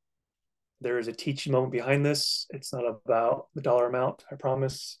interested. There is a teaching moment behind this. It's not about the dollar amount, I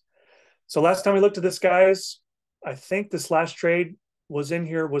promise. So last time we looked at this, guys, I think this last trade was in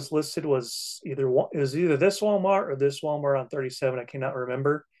here, was listed, was either this Walmart or this Walmart on 37. I cannot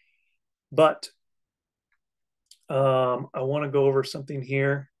remember. But I want to go over something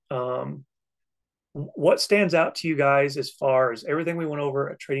here. What stands out to you guys as far as everything we went over,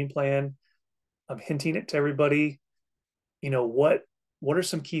 a trading plan? I'm hinting it to everybody. You know, what are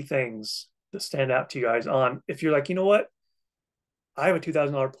some key things that stand out to you guys on if you're like, you know what, I have a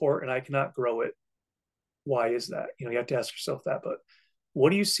 $2,000 port and I cannot grow it. Why is that? You know, you have to ask yourself that. But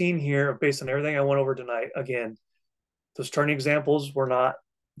what are you seeing here based on everything I went over tonight? Again, those turning examples were not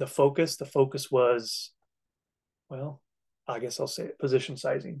the focus. The focus was, well, I guess I'll say it, position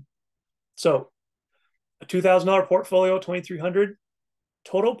sizing. So a $2,000 portfolio, 2,300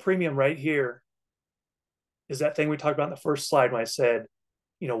 total premium right here is that thing we talked about in the first slide when I said,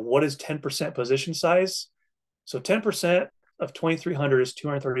 you know, what is 10% position size? So 10% of 2,300 is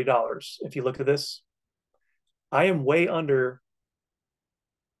 $230. If you look at this, I am way under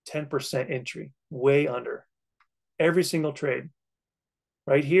 10% entry, way under every single trade.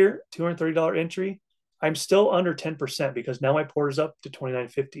 Right here, $230 entry. I'm still under 10% because now my port is up to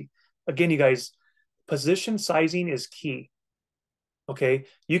 $29.50. Again, you guys, position sizing is key. Okay,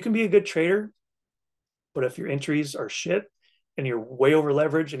 you can be a good trader, but if your entries are shit and you're way over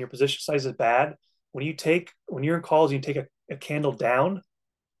leveraged and your position size is bad, when you're in calls and you take a candle down,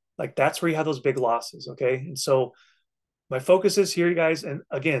 like that's where you have those big losses. Okay, and so my focus is here, you guys. And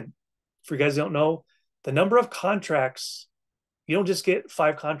again, for you guys who don't know, the number of contracts, you don't just get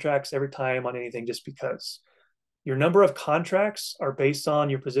 5 contracts every time on anything just because. Your number of contracts are based on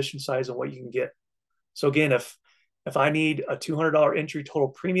your position size and what you can get. So again, if I need a $200 entry total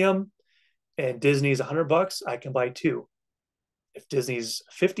premium and Disney is $100, I can buy 2. If Disney's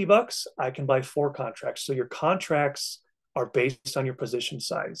 $50, I can buy 4 contracts. So your contracts are based on your position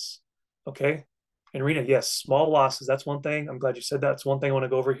size. Okay. And Rena, yes, small losses. That's one thing. I'm glad you said that. That's one thing I want to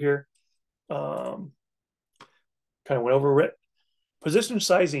go over here. Um, kind of went over it. Position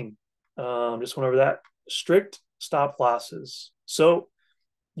sizing. Just went over that. Strict stop losses. So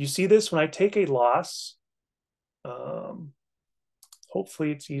you see this when I take a loss. Um,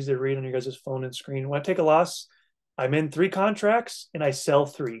 hopefully it's easy to read on your guys' phone and screen. When I take a loss, I'm in 3 contracts and I sell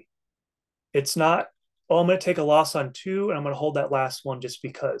 3. It's not, oh, I'm going to take a loss on 2 and I'm going to hold that last one just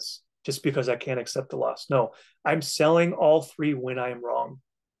because I can't accept the loss. No, I'm selling all 3 when I am wrong.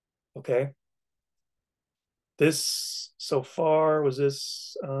 Okay. This so far was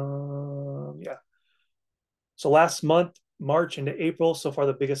this, yeah. So last month, March into April, so far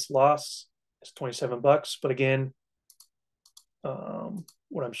the biggest loss is $27. But again,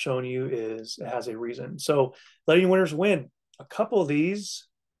 what I'm showing you is it has a reason. So letting winners win. A couple of these,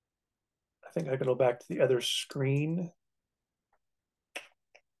 I think I could go back to the other screen.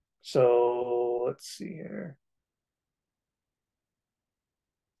 So let's see here.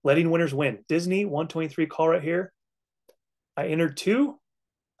 Letting winners win. Disney 123 call right here. I entered 2.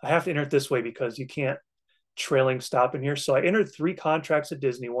 I have to enter it this way because you can't trailing stop in here. So I entered 3 contracts at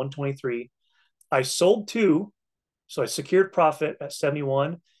Disney 123. I sold 2. So I secured profit at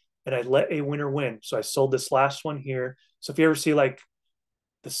 71 and I let a winner win. So I sold this last one here. So if you ever see like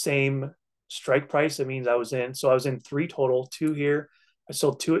the same strike price, it means I was in. So I was in 3 total, 2 here. I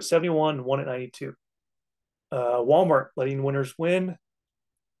sold 2 at 71 and 1 at 92. Walmart letting winners win.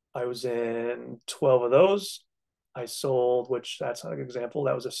 I was in 12 of those. I sold, which that's not a good example.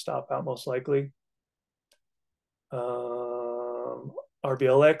 That was a stop out most likely.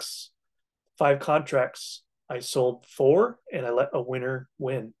 RBLX, 5 contracts. I sold 4 and I let a winner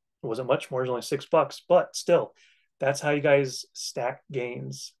win. It wasn't much more, it was only $6, but still, that's how you guys stack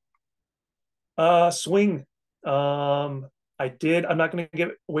gains. Swing. I'm not going to give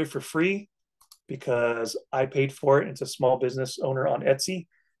it away for free because I paid for it. It's a small business owner on Etsy,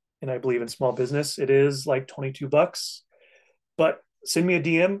 and I believe in small business. It is like $22, but send me a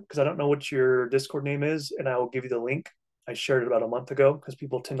DM because I don't know what your Discord name is, and I will give you the link. I shared it about a month ago because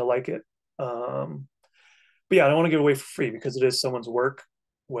people tend to like it. But yeah, I don't want to give it away for free because it is someone's work,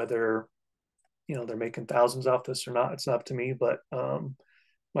 whether they're making thousands off this or not. It's not up to me, but I'm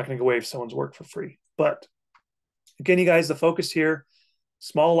not going to go away someone's work for free. But again, you guys, the focus here: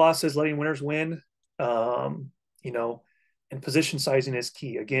 small losses, letting winners win. Um, you know, and position sizing is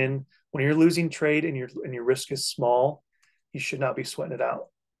key. Again, when you're losing trade and your risk is small, you should not be sweating it out.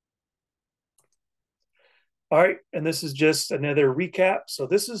 All right, and this is just another recap. So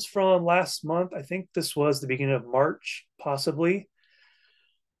this is from last month. I think this was the beginning of March, possibly.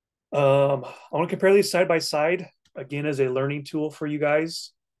 I want to compare these side by side again as a learning tool for you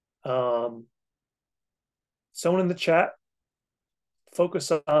guys. Someone in the chat, focus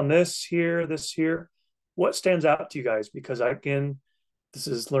on this here, this here. What stands out to you guys? Because again, this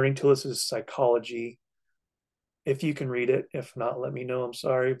is learning tool. This is psychology. If you can read it, if not, let me know. I'm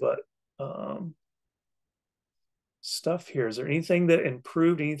sorry, but stuff here. Is there anything that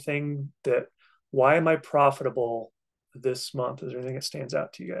improved? Anything that? Why am I profitable this month? Is there anything that stands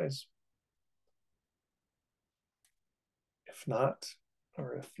out to you guys? If not,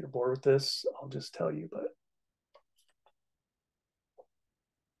 or if you're bored with this, I'll just tell you, but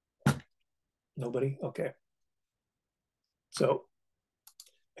nobody? Okay. So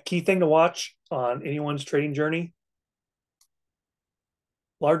a key thing to watch on anyone's trading journey: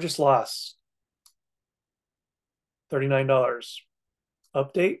 largest loss, $39.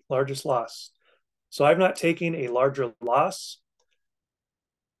 Update, largest loss. So I've not taken a larger loss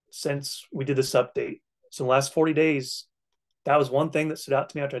since we did this update. So in the last 40 days, that was one thing that stood out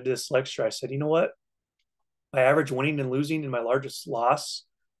to me after I did this lecture. I said, you know what? My average winning and losing and my largest loss,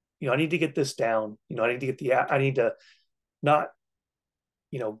 I need to get this down. I need to not,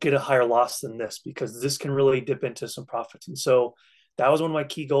 get a higher loss than this because this can really dip into some profits. And so that was one of my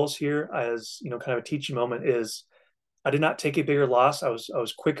key goals here as, kind of a teaching moment is I did not take a bigger loss. I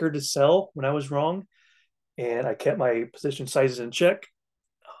was quicker to sell when I was wrong, and I kept my position sizes in check.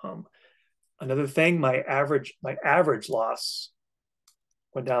 Another thing, my average loss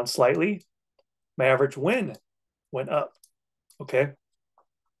went down slightly. My average win went up. Okay.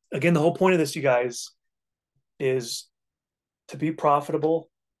 Again, the whole point of this, you guys, is to be profitable.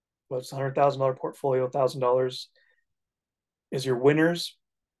 What's $100,000 portfolio, $1,000 is your winners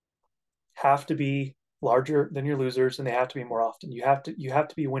have to be larger than your losers, and they have to be more often. You have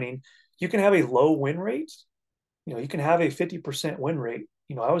to be winning. You can have a low win rate. You can have a 50% win rate.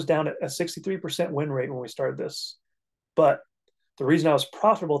 I was down at a 63% win rate when we started this, but The reason I was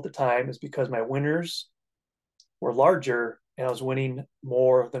profitable at the time is because my winners were larger and I was winning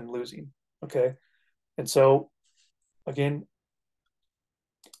more than losing. Okay. And so again,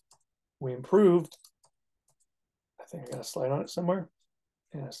 we improved. I think I got a slide on it somewhere.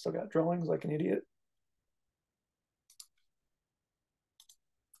 And I still got drawings like an idiot.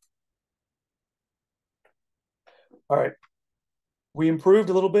 All right. We improved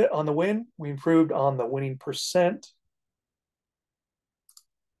a little bit on the win. We improved on the winning percent.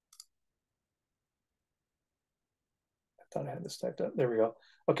 I thought I had this typed up. There we go.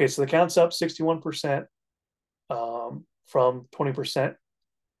 Okay, so the count's up 61% from 20%.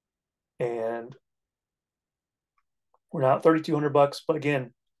 And we're not $3,200, but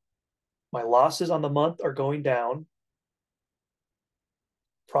again, my losses on the month are going down.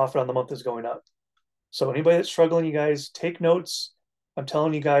 Profit on the month is going up. So anybody that's struggling, you guys take notes. I'm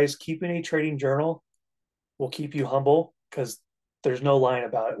telling you guys, keeping a trading journal will keep you humble because there's no lying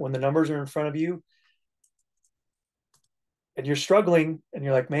about it. When the numbers are in front of you and you're struggling and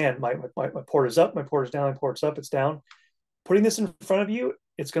you're like, man, my port is up, my port is down, my port's up, it's down. Putting this in front of you,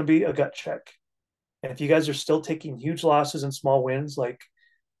 it's going to be a gut check. And if you guys are still taking huge losses and small wins, like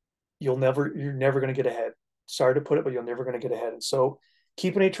you're never going to get ahead. Sorry to put it, but you're never going to get ahead. And so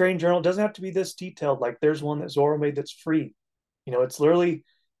keeping a trading journal doesn't have to be this detailed. Like there's one that Zorro made that's free. It's literally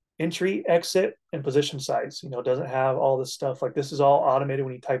entry, exit, and position size. It doesn't have all this stuff. Like this is all automated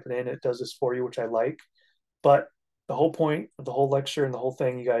when you type it in. It does this for you, which I like. But the whole point of the whole lecture and the whole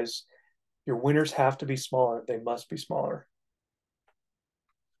thing, you guys, your winners have to be smaller. They must be smaller.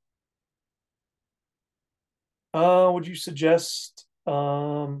 Would you suggest,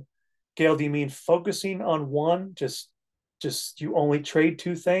 Gail, do you mean focusing on one, just you only trade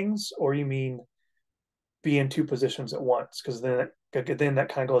two things, or you mean be in two positions at once? Because then that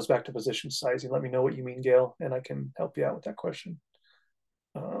kind of goes back to position sizing. Let me know what you mean, Gail, and I can help you out with that question.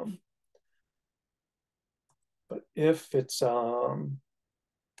 Um, but if it's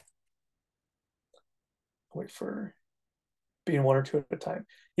wait for being one or two at a time.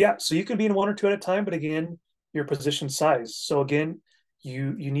 Yeah, so you can be in one or two at a time, but again, your position size. So again,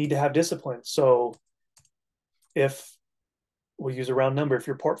 you need to have discipline. So if we'll use a round number, if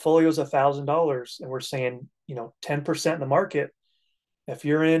your portfolio is $1,000 and we're saying 10% in the market, if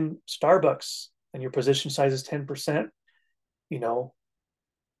you're in Starbucks and your position size is 10%, you know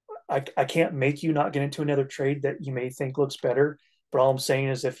I can't make you not get into another trade that you may think looks better. But all I'm saying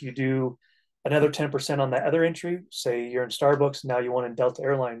is if you do another 10% on that other entry, say you're in Starbucks, now you want in Delta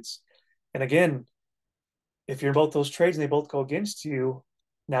Airlines. And again, if you're in both those trades and they both go against you,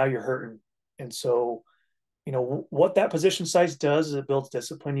 now you're hurting. And so, what that position size does is it builds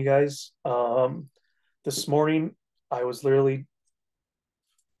discipline, you guys. This morning, I was literally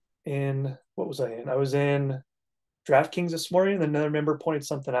what was I in? I was in DraftKings this morning, and another member pointed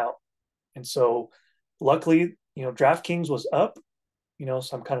something out. And so luckily, DraftKings was up, so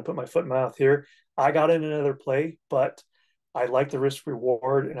I'm kind of putting my foot in my mouth here. I got in another play, but I liked the risk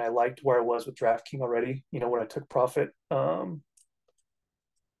reward and I liked where I was with DraftKings already. When I took profit, I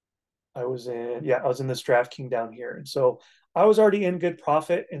was in this DraftKings down here. And so I was already in good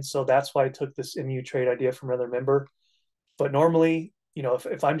profit. And so that's why I took this MU trade idea from another member. But normally,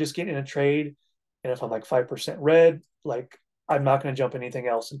 if I'm just getting in a trade and if I'm like 5% red, like I'm not going to jump anything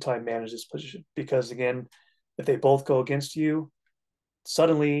else until I manage this position. Because again, if they both go against you,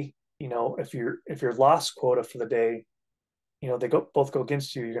 suddenly, if your loss quota for the day, they both go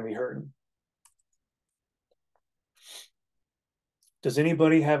against you, you're going to be hurting. Does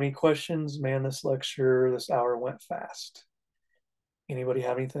anybody have any questions? Man, this hour went fast. Anybody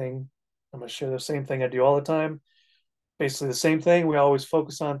have anything? I'm going to share the same thing I do all the time. Basically the same thing we always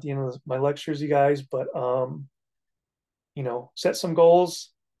focus on at the end of my lectures, you guys, but set some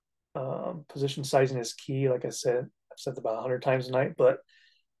goals. Position sizing is key. Like I said, I've said it about 100 times a night, but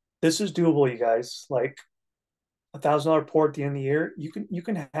this is doable, you guys. Like $1,000 port at the end of the year, you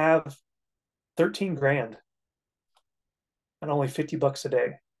can have 13 grand and only $50 a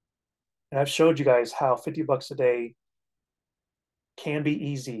day. And I've showed you guys how $50 a day can be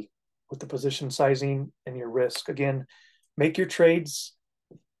easy with the position sizing and your risk. Again, make your trades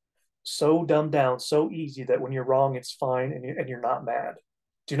so dumbed down, so easy that when you're wrong, it's fine and you're not mad.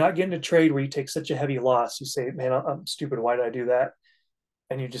 Do not get into a trade where you take such a heavy loss. You say, man, I'm stupid. Why did I do that?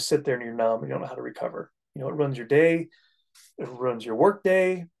 And you just sit there and you're numb and you don't know how to recover. It ruins your day. It ruins your work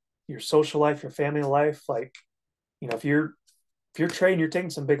day, your social life, your family life. Like, if you're trading, you're taking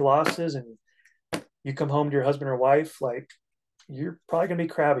some big losses and you come home to your husband or wife, like you're probably going to be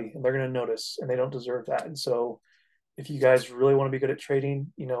crabby and they're going to notice and they don't deserve that. And so if you guys really want to be good at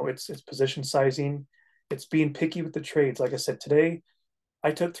trading, it's position sizing It's being picky with the trades. Like I said, today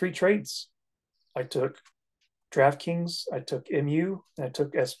I took 3 trades. I took DraftKings, I took MU, and I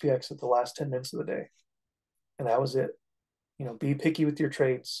took SPX at the last 10 minutes of the day. And that was it. Be picky with your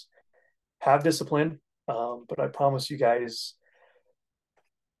trades. Have discipline. But I promise you guys,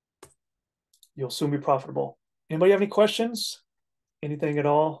 you'll soon be profitable. Anybody have any questions? Anything at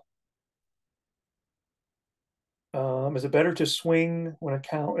all? Is it better to swing when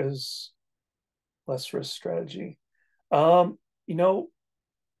account is less risk strategy? Um, you know,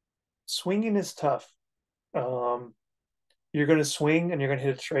 Swinging is tough. Um, you're going to swing and you're going to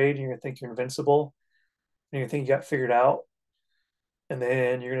hit a trade and you're going to think you're invincible and you're going to think you got figured out. And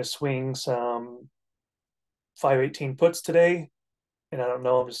then you're going to swing some 518 puts today. And I don't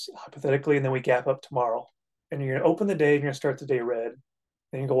know, just hypothetically. And then we gap up tomorrow. And you're going to open the day and you're going to start the day red.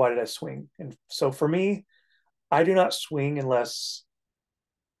 And you go, why did I swing? And so for me, I do not swing unless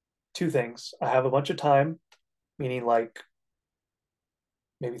two things. I have a bunch of time, meaning like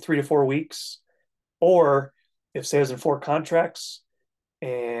maybe 3 to 4 weeks, or if say I was in 4 contracts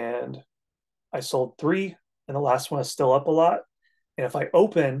and I sold 3 and the last one is still up a lot. And if I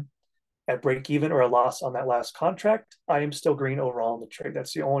open at break even or a loss on that last contract, I am still green overall in the trade.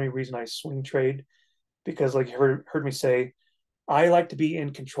 That's the only reason I swing trade, because like you heard me say, I like to be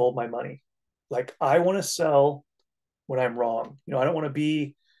in control of my money. Like I want to sell when I'm wrong. I don't want to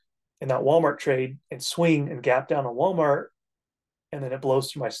be in that Walmart trade and swing and gap down on Walmart and then it blows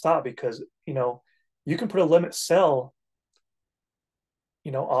through my stop, because you can put a limit sell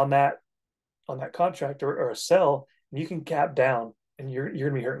on that contract or a sell, and you can gap down and you're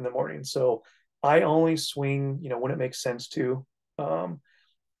gonna be hurt in the morning. So I only swing when it makes sense to.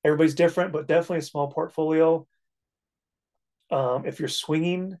 Everybody's different, but definitely a small portfolio. If you're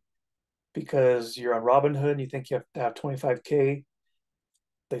swinging because you're on Robinhood and you think you have to have 25K,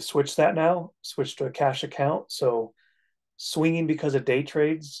 they switch to a cash account. So swinging because of day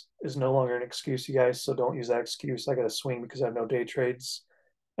trades is no longer an excuse, you guys. So don't use that excuse. I got to swing because I have no day trades.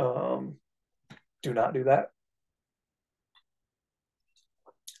 Um, do not do that.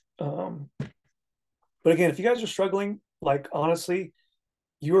 But again, if you guys are struggling, like honestly,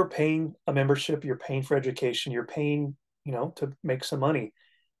 you are paying a membership, you're paying for education, you're paying, to make some money.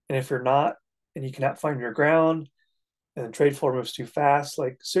 And if you're not, and you cannot find your ground, and the trade floor moves too fast,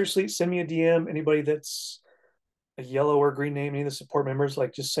 like seriously, send me a DM. Anybody that's a yellow or green name, any of the support members,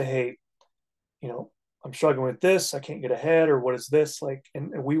 like just say, hey, you know, I'm struggling with this. I can't get ahead, or what is this? Like,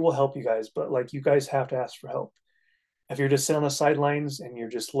 and we will help you guys, but like you guys have to ask for help. If you're just sitting on the sidelines and you're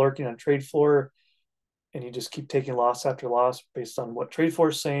just lurking on trade floor and you just keep taking loss after loss based on what trade floor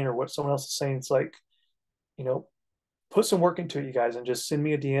is saying or what someone else is saying, it's like, you know, put some work into it, you guys, and just send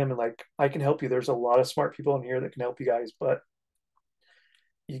me a DM and like I can help you. There's a lot of smart people in here that can help you guys, but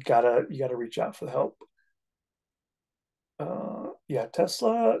you gotta reach out for the help. Yeah,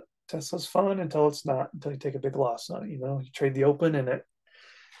 Tesla's fun until it's not, until you take a big loss on it. You trade the open and it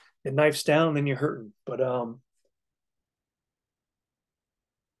knifes down and then you're hurting. But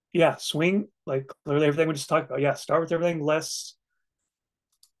yeah, swing like literally everything we just talked about. Yeah, start with everything less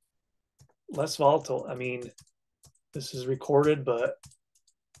volatile. I mean, this is recorded, but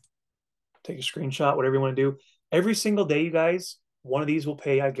take a screenshot, whatever you want to do. Every single day, you guys, one of these will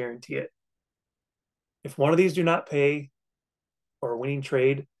pay. I guarantee it. If one of these do not pay or a winning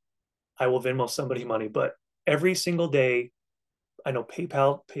trade, I will Venmo somebody money. But every single day, I know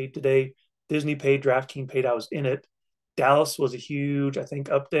PayPal paid today, Disney paid, DraftKings paid. I was in it. Dallas was a huge, I think,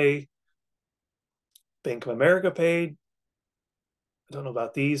 up day. Bank of America paid. I don't know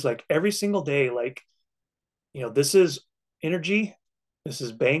about these. Like every single day, like, this is energy. This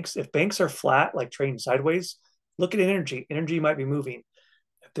is banks. If banks are flat, like trading sideways, look at energy. Energy might be moving.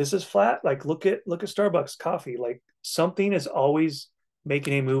 If this is flat, like look at Starbucks coffee. Like something is always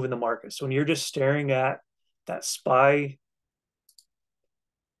making a move in the market. So when you're just staring at that SPY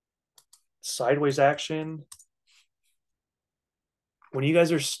sideways action, when you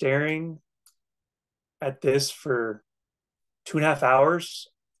guys are staring at this for 2.5 hours,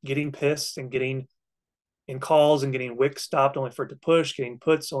 getting pissed and getting in calls and getting wicks stopped only for it to push, getting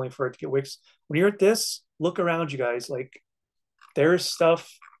puts only for it to get wicks. When you're at this, look around, you guys. Like there's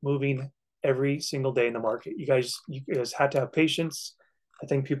stuff moving every single day in the market. You guys have to have patience. I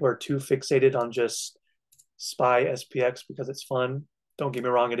think people are too fixated on just SPY SPX because it's fun. Don't get me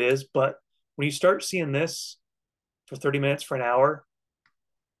wrong, it is. But when you start seeing this for 30 minutes, for an hour,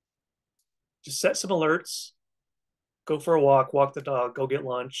 just set some alerts, go for a walk the dog, go get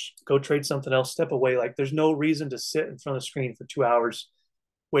lunch, go trade something else, step away. Like there's no reason to sit in front of the screen for 2 hours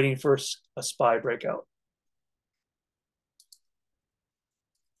waiting for a SPY breakout.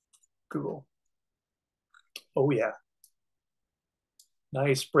 Google. Oh yeah,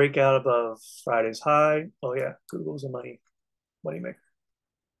 nice breakout above Friday's high. Oh yeah, Google's a money maker.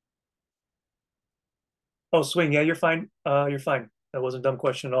 Oh, swing. Yeah, you're fine. You're fine. That wasn't a dumb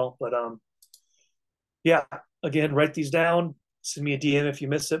question at all. But yeah. Again, write these down. Send me a DM if you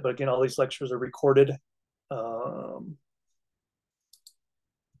miss it. But again, all these lectures are recorded. Um,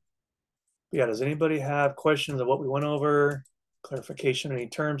 yeah. Does anybody have questions on what we went over? Clarification, any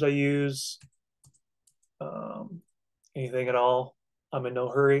terms I use? Um, anything at all? I'm in no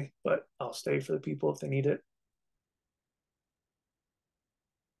hurry, but I'll stay for the people if they need it.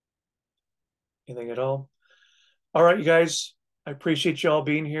 Anything at all? All right, you guys. I appreciate you all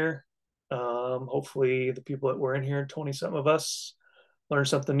being here. Hopefully, the people that were in here, 20 something of us, learned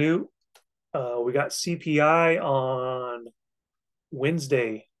something new. We got CPI on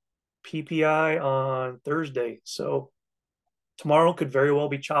Wednesday, PPI on Thursday. So tomorrow could very well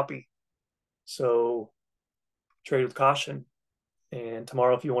be choppy. So trade with caution. And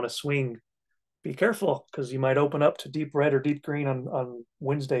tomorrow, if you want to swing, be careful because you might open up to deep red or deep green on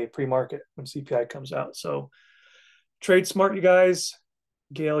Wednesday pre-market when CPI comes out. So trade smart, you guys.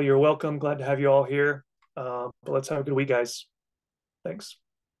 Gail, you're welcome. Glad to have you all here. But let's have a good week, guys. Thanks.